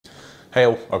Hey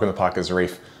all, welcome to Parker's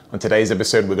Reef. On today's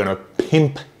episode, we're going to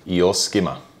pimp your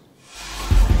skimmer.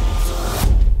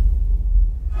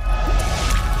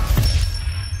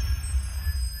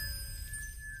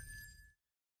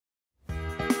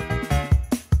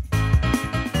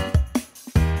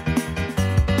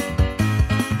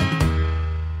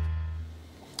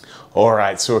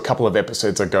 Alright, so a couple of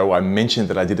episodes ago I mentioned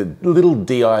that I did a little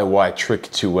DIY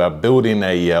trick to build in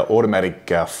a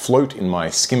automatic float in my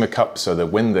skimmer cup so that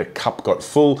when the cup got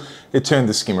full, it turned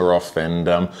the skimmer off. And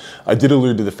I did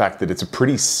allude to the fact that it's a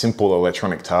pretty simple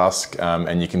electronic task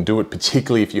and you can do it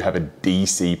particularly if you have a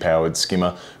DC powered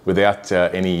skimmer without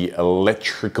any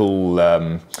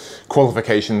electrical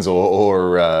qualifications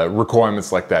or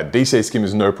requirements like that. DC skimmer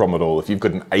is no problem at all. If you've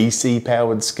got an AC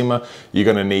powered skimmer, you're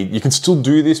going to need, you can still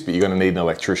do this, but you're going to need an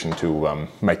electrician to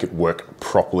make it work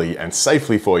properly and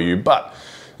safely for you. But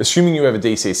assuming you have a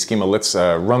DC skimmer, let's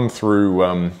run through,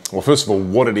 well, first of all,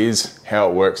 what it is, how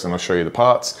it works, and I'll show you the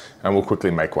parts, and we'll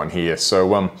quickly make one here.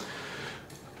 So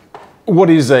what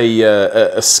is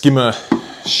a skimmer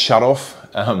shutoff?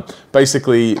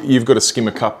 Basically, you've got a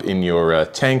skimmer cup in your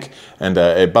tank and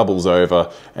it bubbles over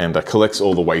and collects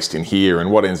all the waste in here,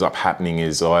 and what ends up happening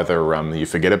is either you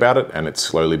forget about it and it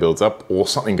slowly builds up, or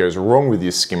something goes wrong with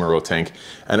your skimmer or tank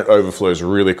and it overflows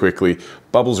really quickly,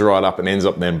 bubbles right up and ends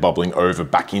up then bubbling over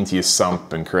back into your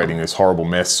sump and creating this horrible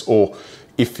mess. Or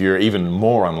if you're even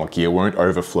more unlucky, it won't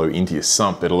overflow into your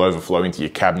sump, it'll overflow into your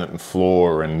cabinet and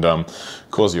floor and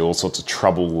cause you all sorts of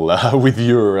trouble with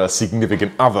your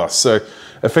significant other. So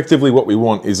effectively what we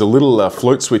want is a little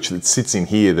float switch that sits in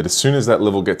here that as soon as that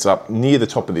level gets up near the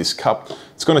top of this cup,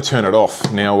 it's going to turn it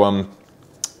off. Now,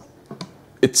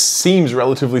 it seems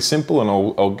relatively simple, and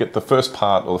I'll get the first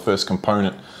part or the first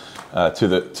component to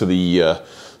the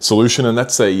solution, and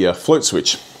that's a float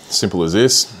switch. Simple as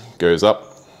this, goes up,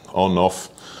 on, off,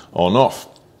 on, off.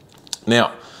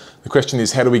 Now, the question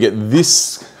is, how do we get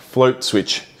this float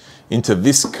switch into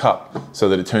this cup so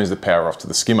that it turns the power off to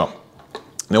the skimmer?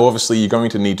 Now, obviously, you're going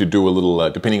to need to do a little,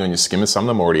 depending on your skimmer, some of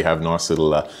them already have nice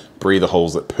little breather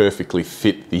holes that perfectly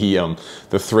fit the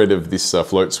thread of this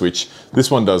float switch. This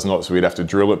one does not, so we'd have to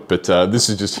drill it, but this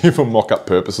is just here for mock-up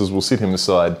purposes. We'll sit him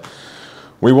aside.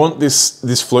 We want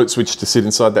this float switch to sit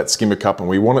inside that skimmer cup, and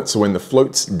we want it so when the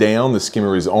float's down, the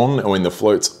skimmer is on, and when the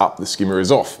float's up, the skimmer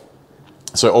is off.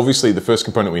 So obviously the first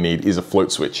component we need is a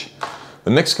float switch. The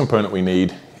next component we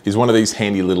need is one of these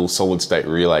handy little solid state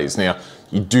relays. Now,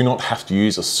 you do not have to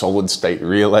use a solid state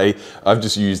relay. I've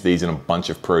just used these in a bunch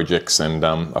of projects, and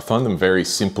I find them very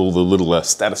simple. The little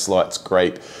status light's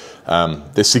great.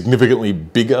 They're significantly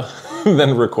bigger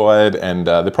than required, and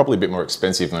they're probably a bit more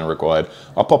expensive than required.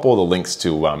 I'll pop all the links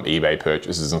to eBay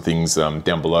purchases and things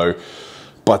down below.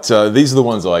 But these are the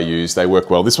ones I use. They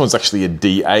work well. This one's actually a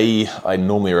DA. I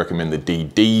normally recommend the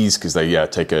DDs because they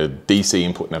take a DC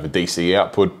input and have a DC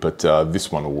output, but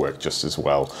this one will work just as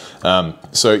well.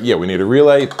 So yeah, we need a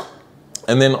relay.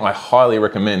 And then I highly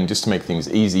recommend, just to make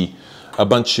things easy, a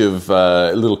bunch of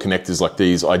little connectors like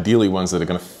these, ideally ones that are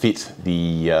going to fit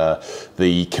the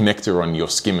connector on your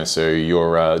skimmer. So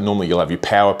normally you'll have your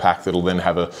power pack that'll then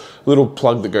have a little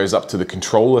plug that goes up to the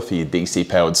controller for your DC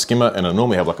powered skimmer, and I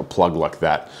normally have like a plug like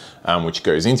that which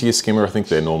goes into your skimmer. I think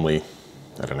they're normally,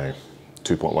 I don't know,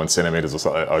 2.1 centimeters or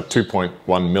something, or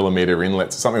 2.1 millimeter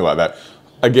inlets or something like that.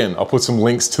 Again, I'll put some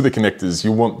links to the connectors.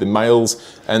 You want the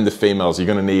males and the females. You're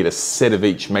going to need a set of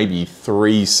each, maybe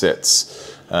 3 sets.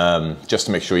 Just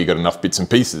to make sure you got enough bits and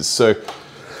pieces. So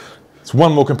it's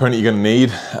one more component you're going to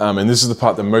need, and this is the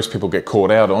part that most people get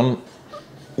caught out on.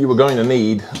 You are going to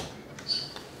need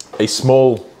a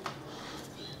small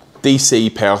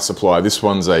DC power supply. This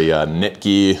one's a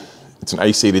Netgear. It's an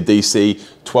AC to DC,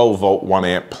 12 volt, 1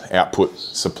 amp output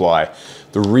supply.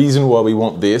 The reason why we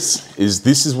want this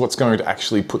is what's going to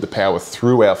actually put the power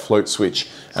through our float switch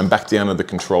and back down to the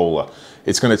controller.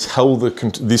 It's going to tell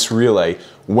this relay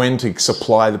when to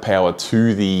supply the power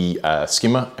to the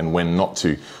skimmer and when not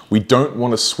to. We don't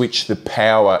want to switch the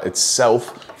power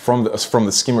itself from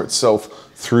the skimmer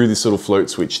itself through this little float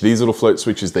switch. These little float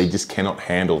switches, they just cannot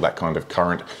handle that kind of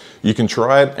current. You can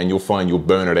try it and you'll find you'll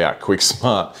burn it out quick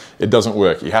smart. It doesn't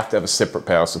work. You have to have a separate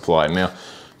power supply. Now,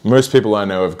 most people I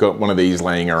know have got one of these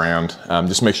laying around.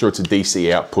 Just make sure it's a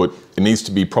DC output. It needs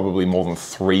to be probably more than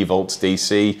 3 volts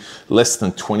DC, less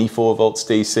than 24 volts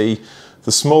DC.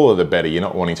 The smaller the better. You're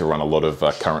not wanting to run a lot of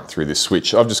current through this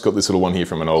switch. I've just got this little one here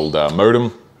from an old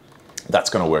modem. That's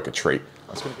going to work a treat.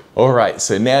 All right,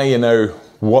 so now you know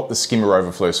what the skimmer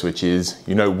overflow switch is.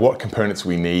 You know what components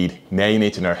we need. Now you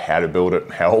need to know how to build it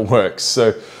and how it works.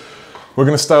 So We're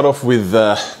going to start off with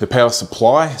the power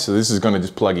supply. So this is going to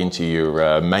just plug into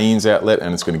your mains outlet,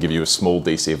 and it's going to give you a small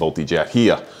DC voltage out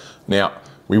here. Now,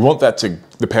 we want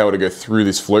the power to go through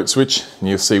this float switch, and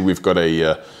you'll see we've got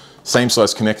a same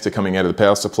size connector coming out of the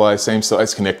power supply, same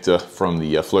size connector from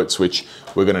the float switch.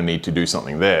 We're going to need to do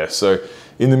something there. So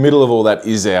in the middle of all that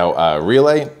is our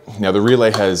relay. Now the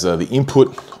relay has the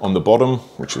input on the bottom,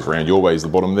 which is around your way is the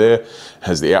bottom there,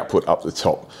 has the output up the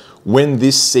top. When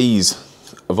this sees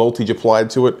a voltage applied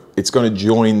to it, it's going to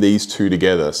join these two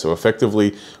together. So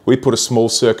effectively, we put a small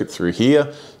circuit through here.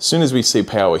 As soon as we see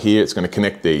power here, it's going to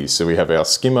connect these. So we have our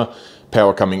skimmer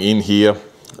power coming in here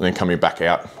and then coming back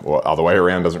out, or other way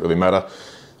around, doesn't really matter,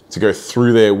 to go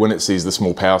through there when it sees the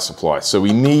small power supply. So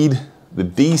we need the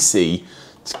DC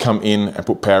to come in and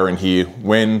put power in here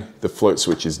when the float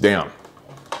switch is down.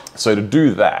 So to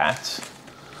do that,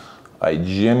 I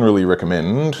generally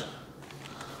recommend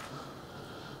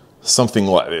something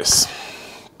like this.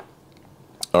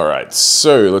 All right,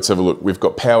 so let's have a look. We've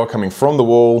got power coming from the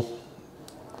wall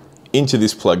into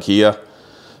this plug here.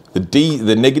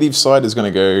 The negative side is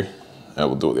going to go,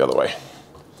 we'll do it the other way.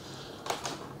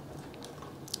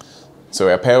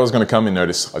 So our power is going to come in,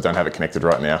 notice I don't have it connected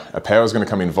right now. Our power is going to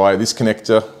come in via this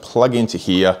connector, plug into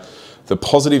here. The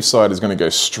positive side is going to go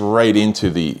straight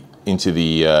into the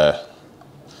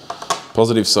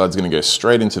positive side is going to go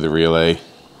straight into the relay.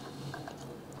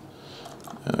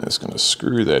 And I'm just going to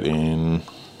screw that in.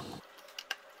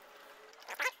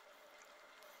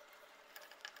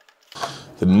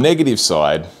 The negative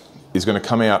side is going to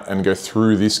come out and go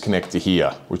through this connector here,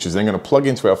 which is then going to plug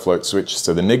into our float switch.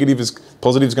 So the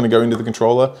positive is going to go into the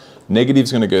controller, negative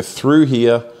is going to go through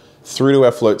here, through to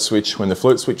our float switch. When the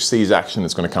float switch sees action,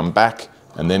 it's going to come back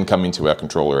and then come into our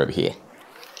controller over here.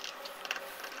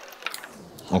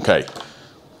 Okay,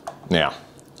 now,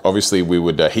 obviously we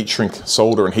would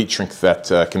solder and heat shrink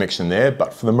that connection there,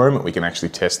 but for the moment we can actually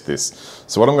test this.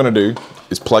 So what I'm going to do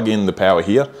is plug in the power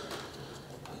here.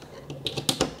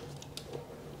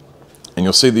 And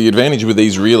you'll see the advantage with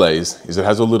these relays is it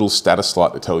has a little status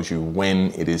light that tells you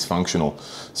when it is functional.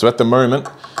 So at the moment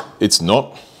it's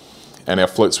not, and our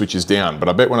float switch is down, but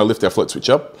I bet when I lift our float switch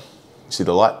up, you see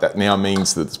the light, that now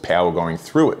means that there's power going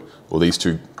through it, or these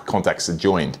two contacts are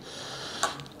joined.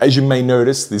 As you may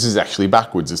notice, this is actually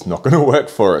backwards. It's not going to work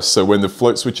for us. So when the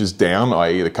float switch is down,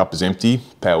 i.e. the cup is empty,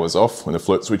 power's off. When the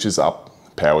float switch is up,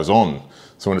 power's on.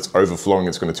 So when it's overflowing,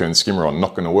 it's going to turn the skimmer on.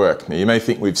 Not going to work. Now you may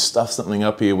think we've stuffed something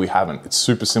up here. We haven't. It's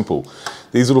super simple.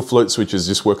 These little float switches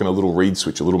just work on a little reed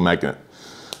switch, a little magnet.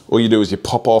 All you do is you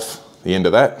pop off the end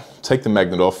of that, take the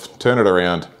magnet off, turn it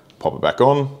around, pop it back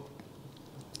on,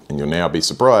 and you'll now be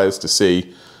surprised to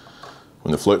see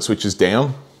when the float switch is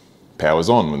down, power's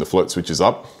on. When the float switch is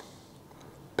up,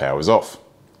 power's off.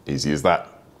 Easy as that.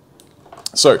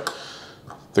 So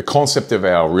the concept of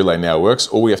our relay now works.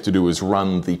 All we have to do is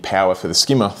run the power for the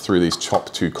skimmer through these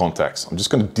top two contacts. I'm just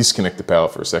going to disconnect the power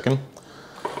for a second.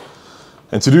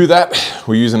 And to do that,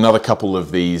 we use another couple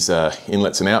of these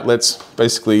inlets and outlets.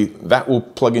 Basically, that will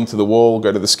plug into the wall,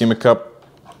 go to the skimmer cup.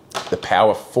 The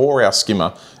power for our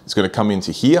skimmer is going to come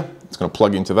into here. It's going to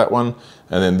plug into that one,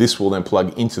 and then this will then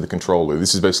plug into the controller.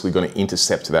 This is basically going to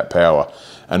intercept that power.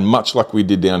 And much like we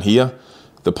did down here,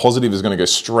 the positive is going to go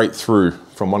straight through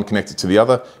from one connector to the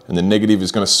other, and the negative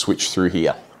is going to switch through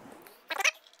here.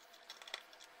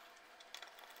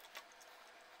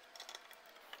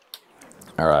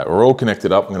 All right, we're all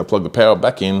connected up. I'm going to plug the power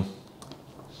back in.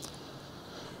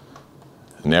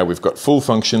 And now we've got full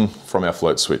function from our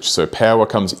float switch. So power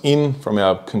comes in from to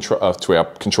our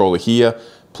controller here,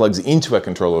 plugs into our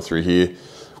controller through here.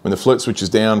 When the float switch is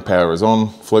down, power is on.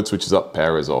 Float switch is up,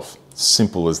 power is off.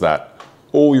 Simple as that.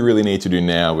 All you really need to do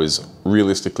now is,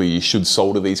 realistically, you should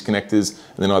solder these connectors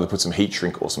and then either put some heat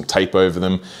shrink or some tape over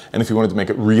them. And if you wanted to make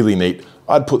it really neat,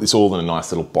 I'd put this all in a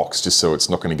nice little box just so it's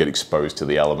not going to get exposed to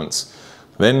the elements.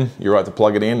 Then you're right to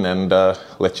plug it in and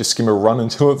let your skimmer run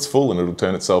until it's full and it'll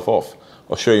turn itself off.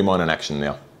 I'll show you mine in action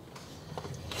now.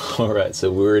 All right,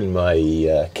 so we're in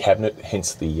my cabinet,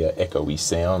 hence the echoey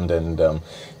sound, and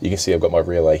you can see I've got my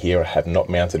relay here. I have not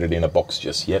mounted it in a box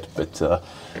just yet, but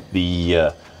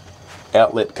the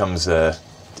outlet comes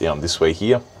down this way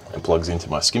here and plugs into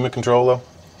my skimmer controller.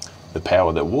 The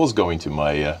power that was going to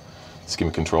my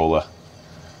skimmer controller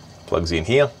plugs in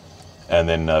here, and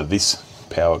then this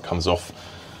power comes off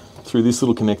through this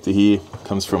little connector here,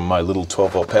 comes from my little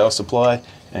 12-volt power supply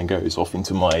and goes off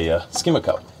into my skimmer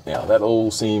cup. Now that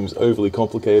all seems overly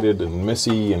complicated and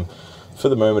messy, and for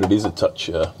the moment it is a touch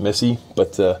messy,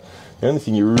 but the only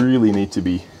thing you really need to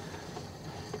be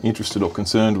interested or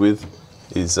concerned with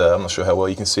is, I'm not sure how well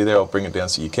you can see there, I'll bring it down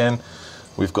so you can.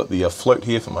 We've got the float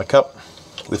here for my cup,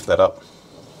 lift that up,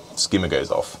 skimmer goes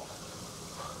off.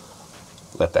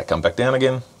 Let that come back down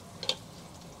again,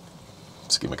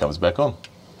 skimmer comes back on.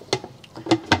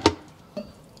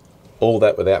 All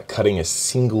that without cutting a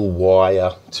single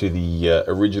wire to the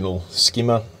original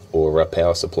skimmer or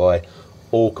power supply,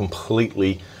 all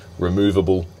completely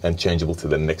removable and changeable to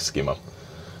the next skimmer.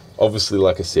 Obviously,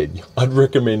 like I said, I'd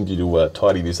recommend you to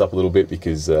tidy this up a little bit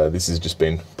because this has just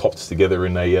been popped together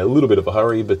in a little bit of a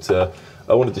hurry, but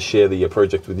I wanted to share the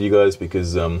project with you guys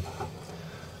because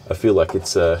I feel like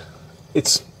it's a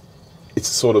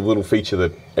sort of little feature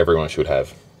that everyone should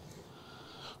have.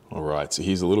 All right, so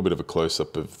here's a little bit of a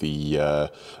close-up of the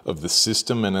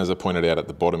system, and as I pointed out at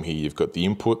the bottom here, you've got the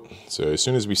input. So as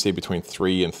soon as we see between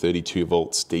 3 and 32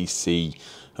 volts DC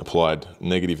applied,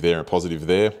 negative there and positive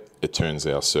there, it turns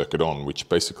our circuit on, which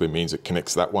basically means it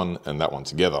connects that one and that one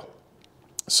together.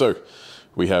 So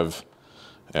we have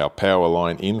our power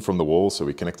line in from the wall, so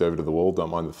we connect over to the wall,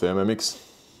 don't mind the Thermomix.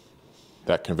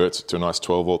 That converts it to a nice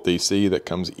 12 volt DC that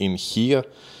comes in here.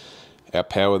 Our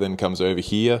power then comes over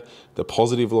here. The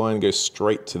positive line goes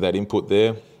straight to that input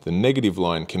there. The negative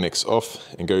line connects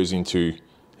off and goes into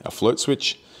our float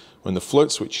switch. When the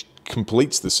float switch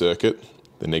completes the circuit,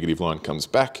 the negative line comes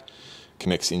back,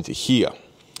 connects into here.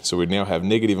 So we now have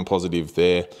negative and positive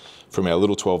there from our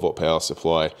little 12 volt power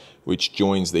supply, which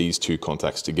joins these two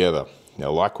contacts together.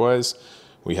 Now likewise,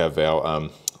 we have our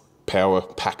power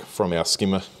pack from our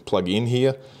skimmer plug in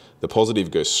here. The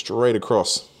positive goes straight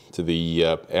across to the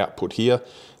output here.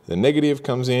 The negative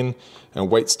comes in and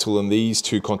waits till these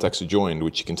two contacts are joined,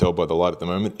 which you can tell by the light at the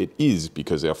moment. It is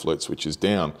because our float switch is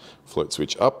down. Float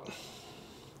switch up,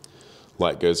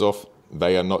 light goes off.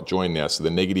 They are not joined now, so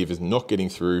the negative is not getting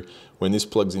through. When this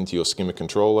plugs into your skimmer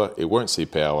controller, it won't see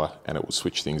power and it will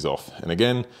switch things off. And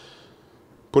again,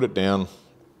 put it down,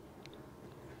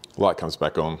 light comes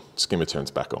back on, skimmer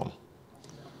turns back on.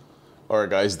 All right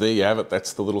guys, there you have it.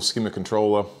 That's the little skimmer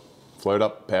controller. Float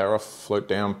up, power off, float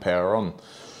down, power on.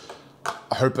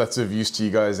 I hope that's of use to you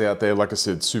guys out there. Like I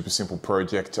said, super simple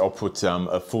project. I'll put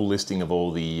a full listing of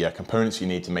all the components you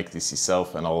need to make this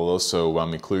yourself, and I'll also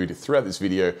include throughout this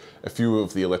video a few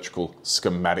of the electrical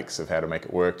schematics of how to make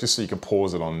it work, just so you can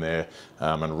pause it on there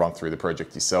and run through the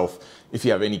project yourself. If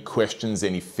you have any questions,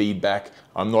 any feedback,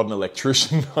 I'm not an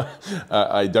electrician.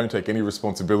 I don't take any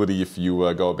responsibility if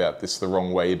you go about this the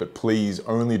wrong way, but please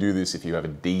only do this if you have a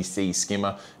DC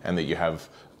skimmer and that you have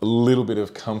a little bit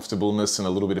of comfortableness and a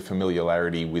little bit of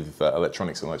familiarity with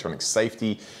electronics and electronic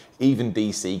safety. Even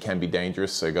DC can be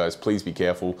dangerous, so guys, please be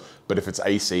careful. But if it's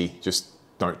AC, just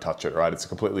don't touch it, right? It's a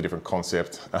completely different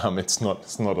concept. It's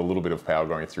not a little bit of power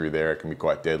going through there. It can be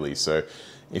quite deadly. So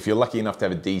if you're lucky enough to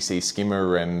have a DC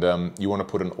skimmer and you want to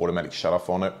put an automatic shut-off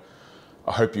on it,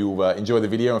 I hope you enjoyed the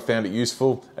video and found it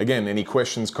useful. Again, any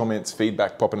questions, comments,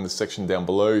 feedback, pop it in the section down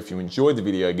below. If you enjoyed the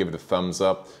video, give it a thumbs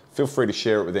up. Feel free to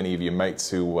share it with any of your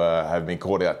mates who have been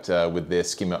caught out with their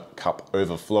skimmer cup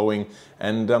overflowing.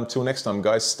 And until next time,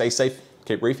 guys, stay safe,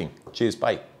 keep reefing. Cheers,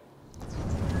 bye.